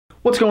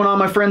What's going on,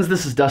 my friends?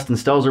 This is Dustin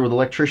Stelzer with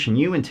Electrician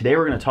U, and today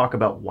we're going to talk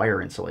about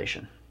wire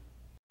insulation.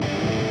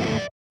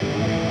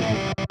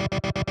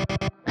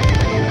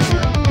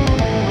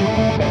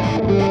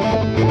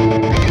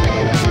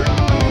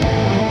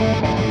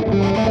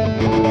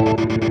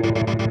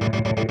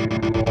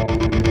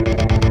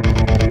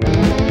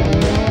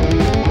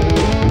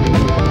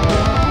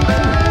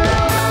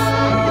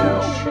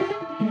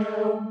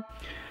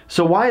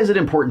 So why is it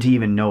important to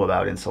even know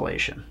about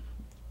insulation?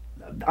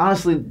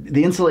 Honestly,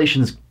 the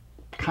insulation is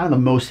kind of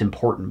the most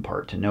important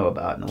part to know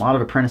about, and a lot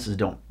of apprentices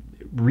don't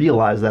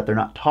realize that. They're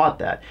not taught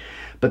that.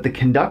 But the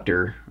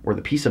conductor, or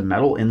the piece of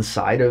metal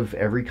inside of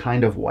every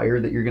kind of wire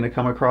that you're going to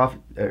come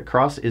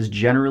across is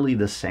generally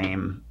the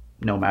same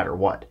no matter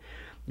what.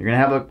 You're going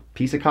to have a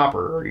piece of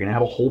copper, or you're going to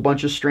have a whole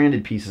bunch of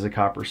stranded pieces of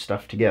copper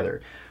stuffed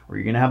together, or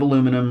you're going to have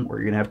aluminum, or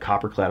you're going to have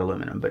copper-clad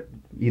aluminum. But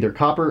either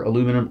copper,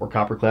 aluminum, or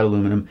copper-clad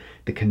aluminum,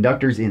 the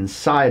conductors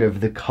inside of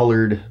the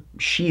colored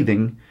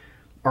sheathing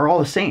are all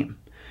the same.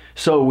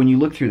 So when you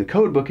look through the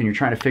code book and you're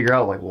trying to figure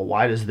out, like, well,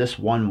 why does this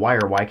one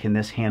wire, why can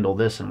this handle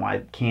this and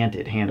why can't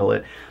it handle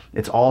it?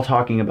 It's all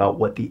talking about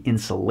what the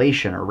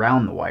insulation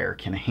around the wire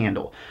can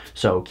handle.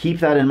 So keep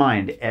that in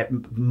mind.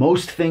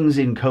 Most things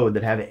in code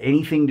that have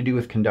anything to do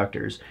with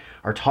conductors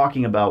are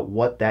talking about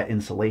what that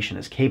insulation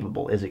is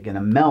capable. Is it going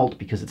to melt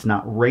because it's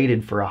not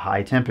rated for a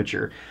high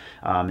temperature?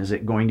 Is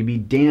it going to be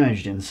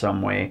damaged in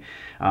some way?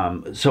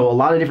 So a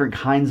lot of different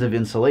kinds of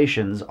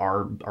insulations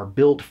are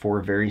built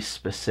for very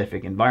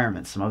specific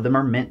environments. Some of them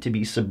are meant to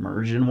be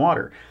submerged in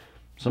water.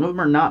 Some of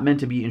them are not meant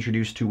to be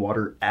introduced to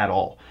water at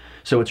all.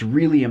 So it's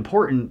really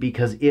important,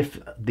 because if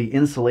the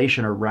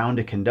insulation around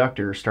a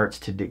conductor starts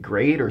to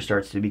degrade or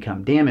starts to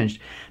become damaged,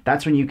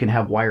 that's when you can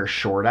have wire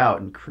short out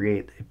and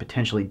create a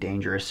potentially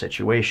dangerous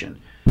situation.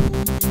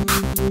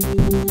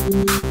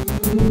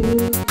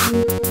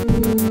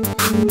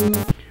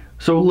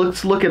 So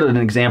let's look at an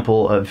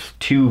example of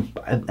two,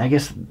 I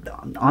guess,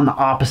 on the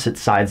opposite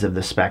sides of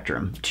the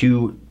spectrum,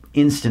 two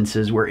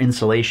instances where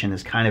insulation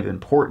is kind of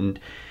important,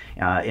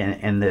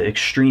 and the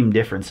extreme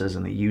differences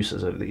in the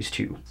uses of these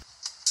two.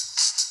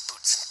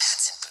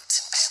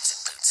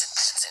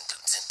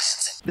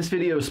 This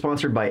video is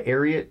sponsored by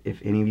Ariat. If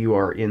any of you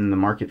are in the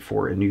market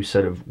for a new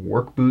set of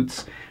work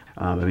boots,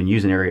 I've been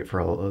using Ariat for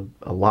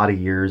a lot of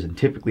years, and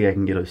typically I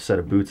can get a set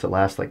of boots that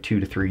last like 2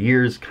 to 3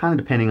 years, kind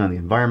of depending on the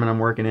environment I'm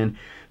working in.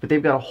 But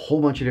they've got a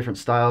whole bunch of different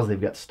styles. They've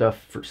got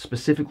stuff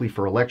specifically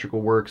for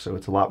electrical work, so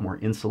it's a lot more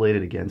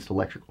insulated against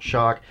electrical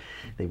shock.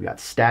 They've got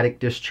static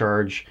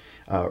discharge,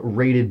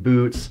 rated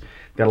boots.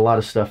 Got a lot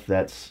of stuff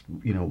that's,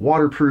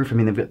 waterproof. I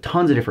mean, they've got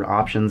tons of different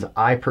options.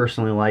 I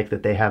personally like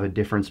that they have a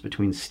difference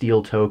between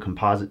steel toe,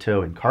 composite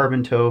toe, and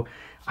carbon toe.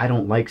 I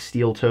don't like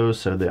steel toes,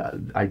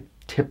 so I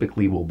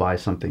typically will buy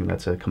something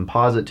that's a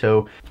composite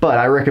toe, but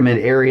I recommend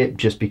Ariat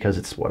just because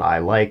it's what I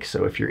like.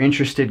 So if you're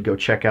interested, go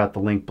check out the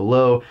link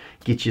below.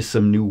 Get you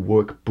some new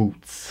work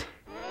boots.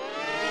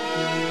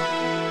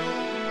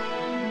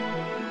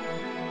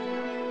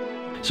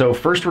 So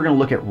first we're going to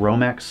look at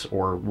Romex,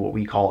 or what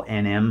we call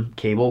NM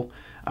cable.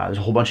 There's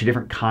a whole bunch of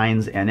different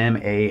kinds,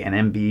 NMA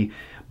and MB,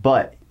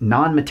 but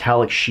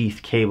non-metallic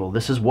sheath cable.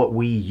 This is what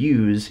we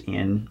use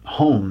in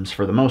homes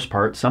for the most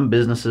part. Some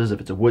businesses, if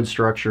it's a wood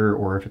structure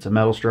or if it's a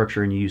metal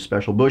structure and you use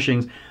special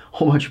bushings, a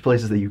whole bunch of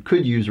places that you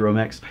could use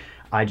Romex.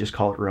 I just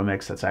call it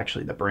Romex. That's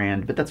actually the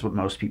brand, but that's what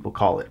most people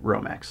call it,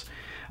 Romex.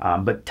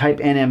 But type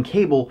NM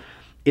cable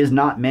is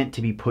not meant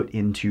to be put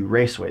into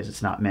raceways.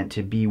 It's not meant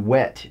to be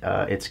wet.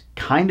 It's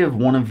kind of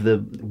one of the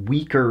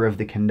weaker of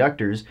the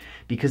conductors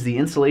because the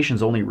insulation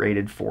is only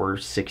rated for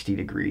 60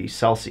 degrees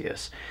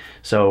Celsius.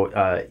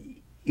 So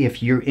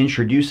if you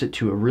introduce it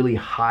to a really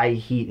high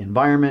heat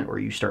environment, or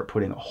you start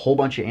putting a whole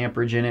bunch of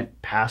amperage in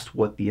it past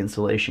what the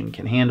insulation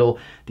can handle,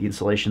 the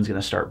insulation is going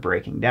to start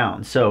breaking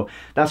down. So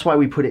that's why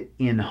we put it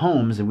in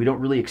homes, and we don't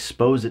really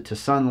expose it to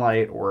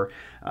sunlight or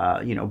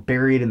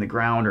bury it in the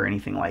ground or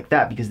anything like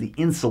that, because the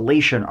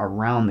insulation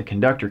around the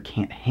conductor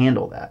can't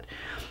handle that.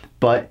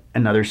 But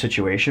another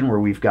situation where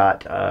we've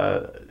got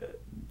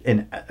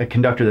a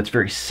conductor that's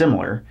very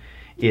similar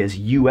is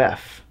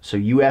UF. So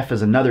UF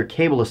is another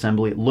cable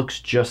assembly. It looks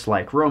just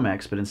like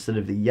Romex, but instead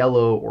of the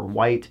yellow or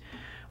white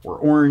or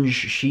orange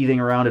sheathing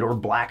around it or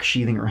black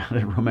sheathing around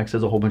it, Romex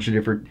has a whole bunch of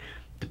different,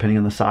 depending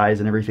on the size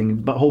and everything,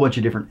 but a whole bunch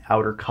of different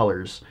outer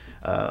colors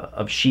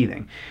of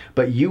sheathing.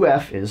 But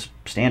UF is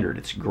standard.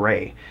 It's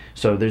gray.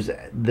 So there's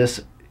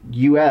this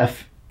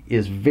UF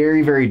is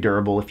very, very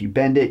durable. If you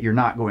bend it, you're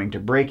not going to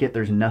break it.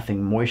 There's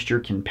nothing moisture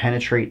can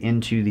penetrate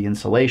into the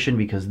insulation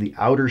because the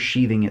outer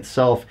sheathing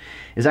itself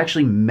is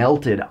actually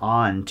melted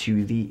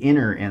onto the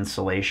inner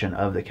insulation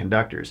of the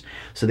conductors.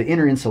 So the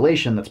inner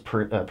insulation that's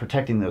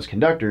protecting those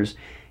conductors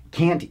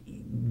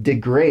can't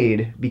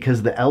degrade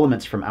because the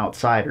elements from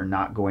outside are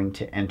not going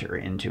to enter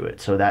into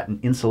it. So that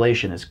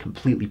insulation is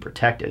completely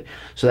protected.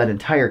 So that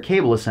entire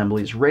cable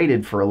assembly is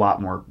rated for a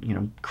lot more,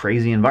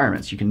 crazy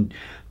environments. You can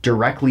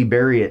directly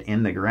bury it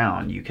in the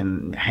ground. You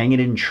can hang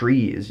it in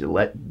trees. You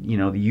let, the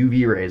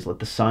UV rays, let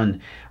the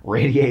sun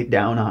radiate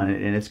down on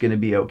it, and it's going to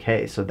be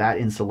okay. So that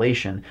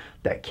insulation,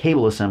 that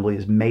cable assembly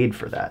is made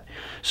for that.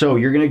 So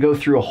you're going to go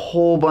through a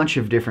whole bunch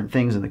of different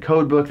things in the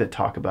code book that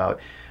talk about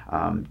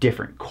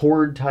different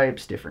cord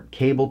types, different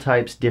cable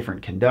types,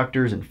 different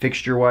conductors and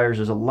fixture wires.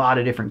 There's a lot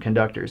of different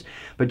conductors,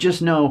 but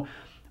just know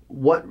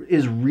what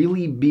is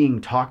really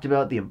being talked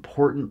about. The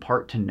important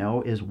part to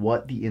know is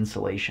what the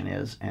insulation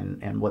is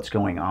and what's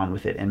going on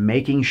with it, and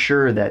making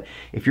sure that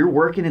if you're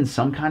working in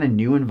some kind of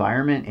new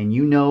environment and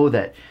you know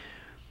that,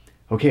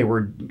 okay,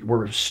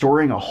 we're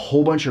storing a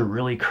whole bunch of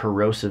really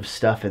corrosive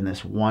stuff in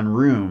this one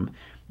room,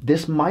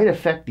 this might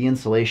affect the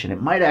insulation.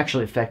 It might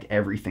actually affect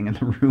everything in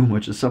the room,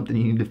 which is something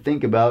you need to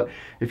think about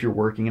if you're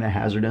working in a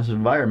hazardous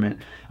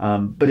environment.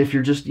 But if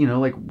you're just,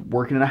 like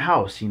working in a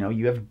house,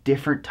 you have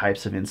different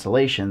types of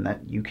insulation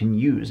that you can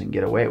use and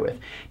get away with.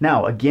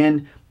 Now,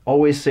 again,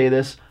 always say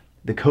this,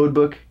 the code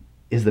book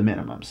is the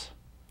minimums.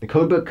 The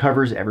code book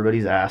covers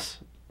everybody's ass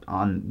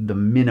on the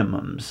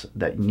minimums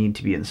that need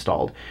to be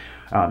installed.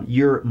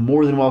 You're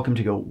more than welcome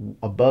to go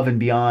above and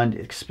beyond,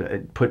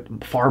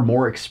 put far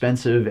more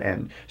expensive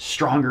and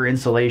stronger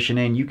insulation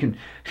in. You can,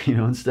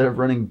 instead of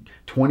running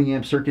 20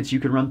 amp circuits,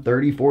 you can run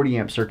 30, 40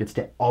 amp circuits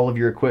to all of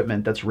your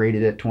equipment that's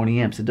rated at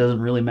 20 amps. It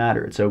doesn't really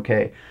matter. It's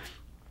okay.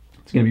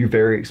 It's going to be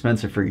very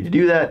expensive for you to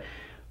do that.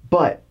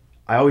 But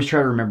I always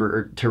try to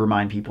remember to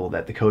remind people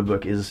that the code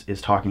book is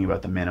talking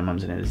about the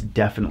minimums, and it is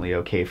definitely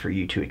okay for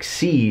you to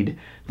exceed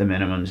the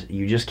minimums.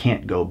 You just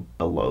can't go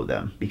below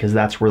them, because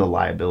that's where the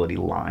liability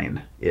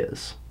line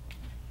is.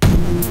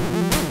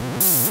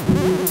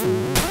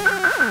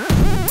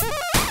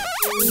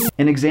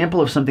 An example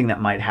of something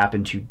that might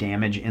happen to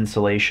damage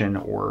insulation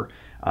or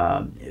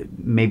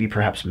maybe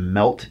perhaps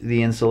melt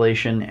the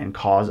insulation and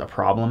cause a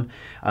problem.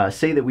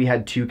 Say that we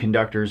had two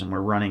conductors and we're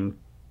running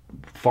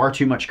far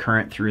too much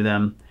current through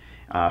them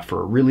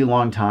for a really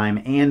long time,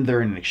 and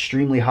they're in an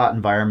extremely hot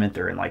environment.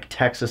 They're in like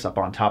Texas, up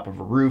on top of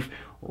a roof,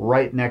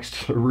 right next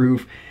to the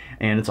roof,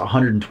 and it's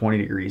 120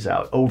 degrees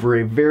out. Over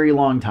a very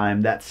long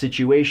time, that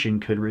situation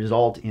could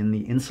result in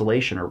the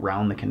insulation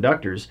around the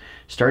conductors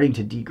starting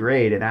to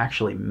degrade and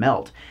actually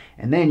melt.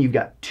 And then you've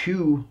got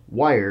two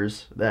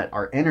wires that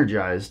are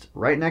energized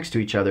right next to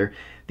each other.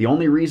 The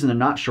only reason they're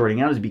not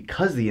shorting out is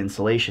because the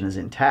insulation is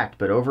intact.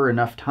 But over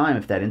enough time,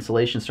 if that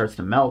insulation starts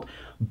to melt,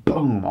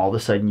 boom, all of a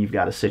sudden you've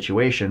got a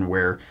situation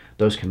where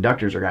those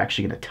conductors are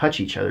actually going to touch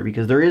each other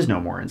because there is no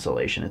more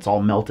insulation. It's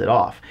all melted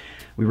off.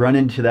 We run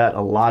into that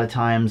a lot of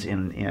times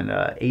in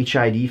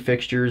HID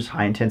fixtures,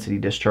 high intensity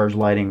discharge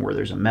lighting, where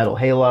there's a metal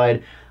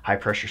halide, high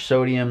pressure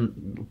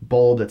sodium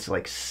bulb that's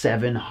like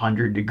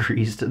 700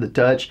 degrees to the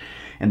touch,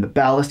 and the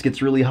ballast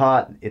gets really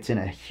hot. It's in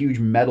a huge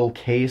metal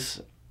case,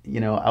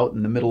 out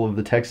in the middle of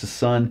the Texas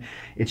sun.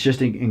 It's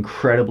just an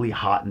incredibly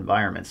hot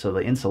environment. So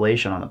the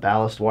insulation on the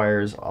ballast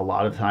wires a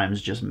lot of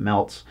times just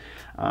melts.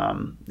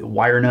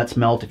 Wire nuts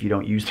melt if you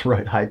don't use the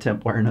right high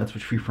temp wire nuts,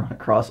 which we run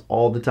across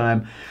all the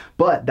time.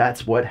 But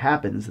that's what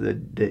happens.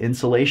 The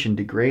insulation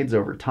degrades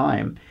over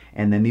time,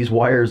 and then these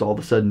wires all of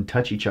a sudden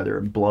touch each other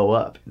and blow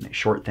up, and they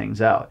short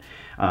things out.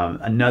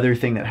 Another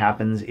thing that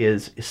happens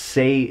is,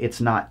 say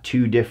it's not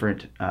two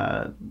different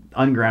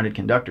ungrounded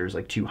conductors,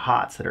 like two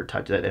hots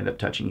that end up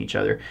touching each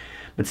other,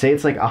 but say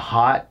it's like a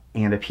hot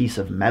and a piece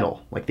of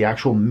metal, like the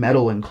actual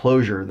metal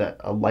enclosure that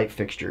a light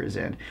fixture is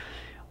in.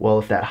 Well,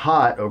 if that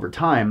hot over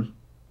time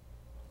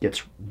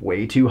gets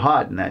way too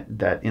hot and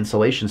that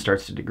insulation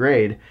starts to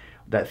degrade,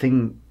 that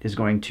thing is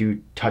going to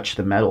touch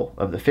the metal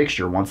of the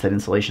fixture once that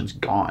insulation's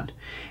gone.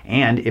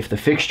 And if the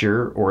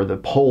fixture or the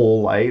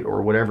pole light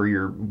or whatever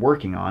you're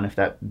working on, if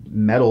that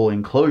metal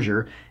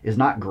enclosure is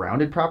not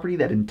grounded properly,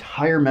 that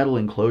entire metal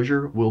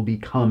enclosure will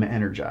become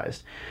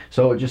energized.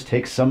 So it just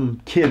takes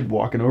some kid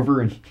walking over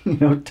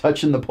and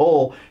touching the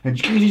pole and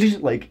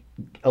like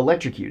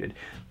electrocuted.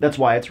 That's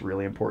why it's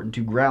really important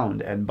to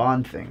ground and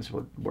bond things.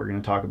 We're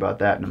going to talk about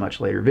that in a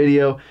much later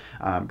video.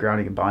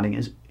 Grounding and bonding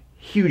is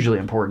hugely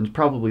important. It's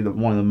probably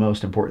one of the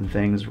most important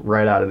things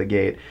right out of the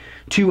gate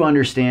to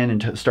understand and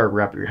to start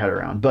wrapping your head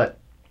around. But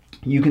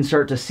you can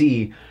start to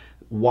see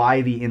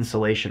why the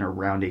insulation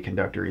around a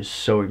conductor is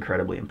so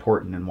incredibly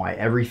important, and why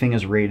everything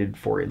is rated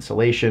for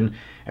insulation,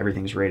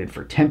 everything's rated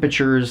for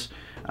temperatures,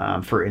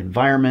 for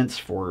environments,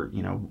 for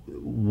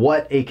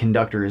what a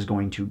conductor is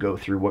going to go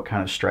through, what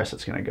kind of stress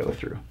it's going to go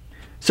through.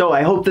 So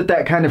I hope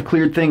that kind of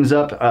cleared things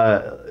up.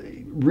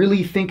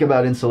 Really think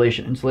about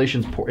insulation.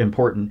 Insulation's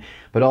important,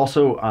 but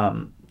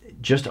also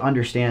just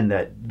understand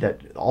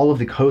that all of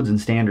the codes and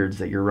standards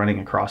that you're running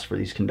across for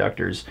these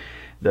conductors,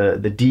 the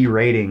D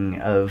rating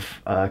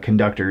of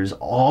conductors,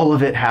 all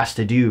of it has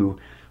to do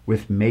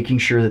with making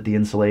sure that the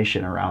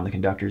insulation around the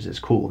conductors is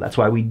cool. That's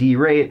why we D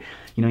rate.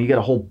 You got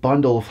a whole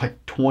bundle of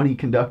like 20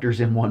 conductors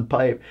in one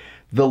pipe.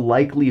 the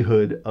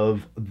likelihood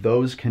of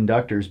those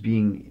conductors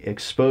being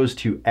exposed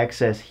to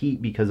excess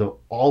heat because of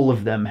all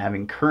of them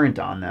having current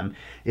on them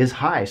is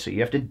high. So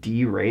you have to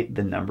derate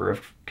the number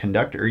of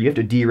conductor, you have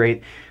to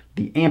derate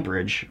the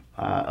amperage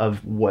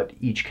of what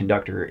each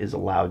conductor is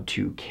allowed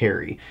to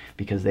carry,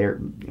 because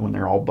when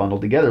they're all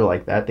bundled together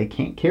like that, they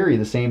can't carry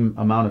the same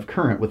amount of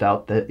current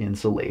without the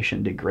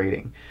insulation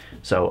degrading.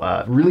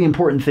 So really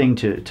important thing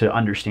to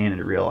understand and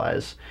to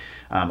realize.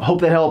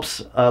 Hope that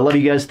helps. Love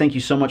you guys. Thank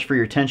you so much for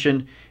your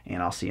attention,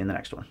 and I'll see you in the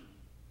next one.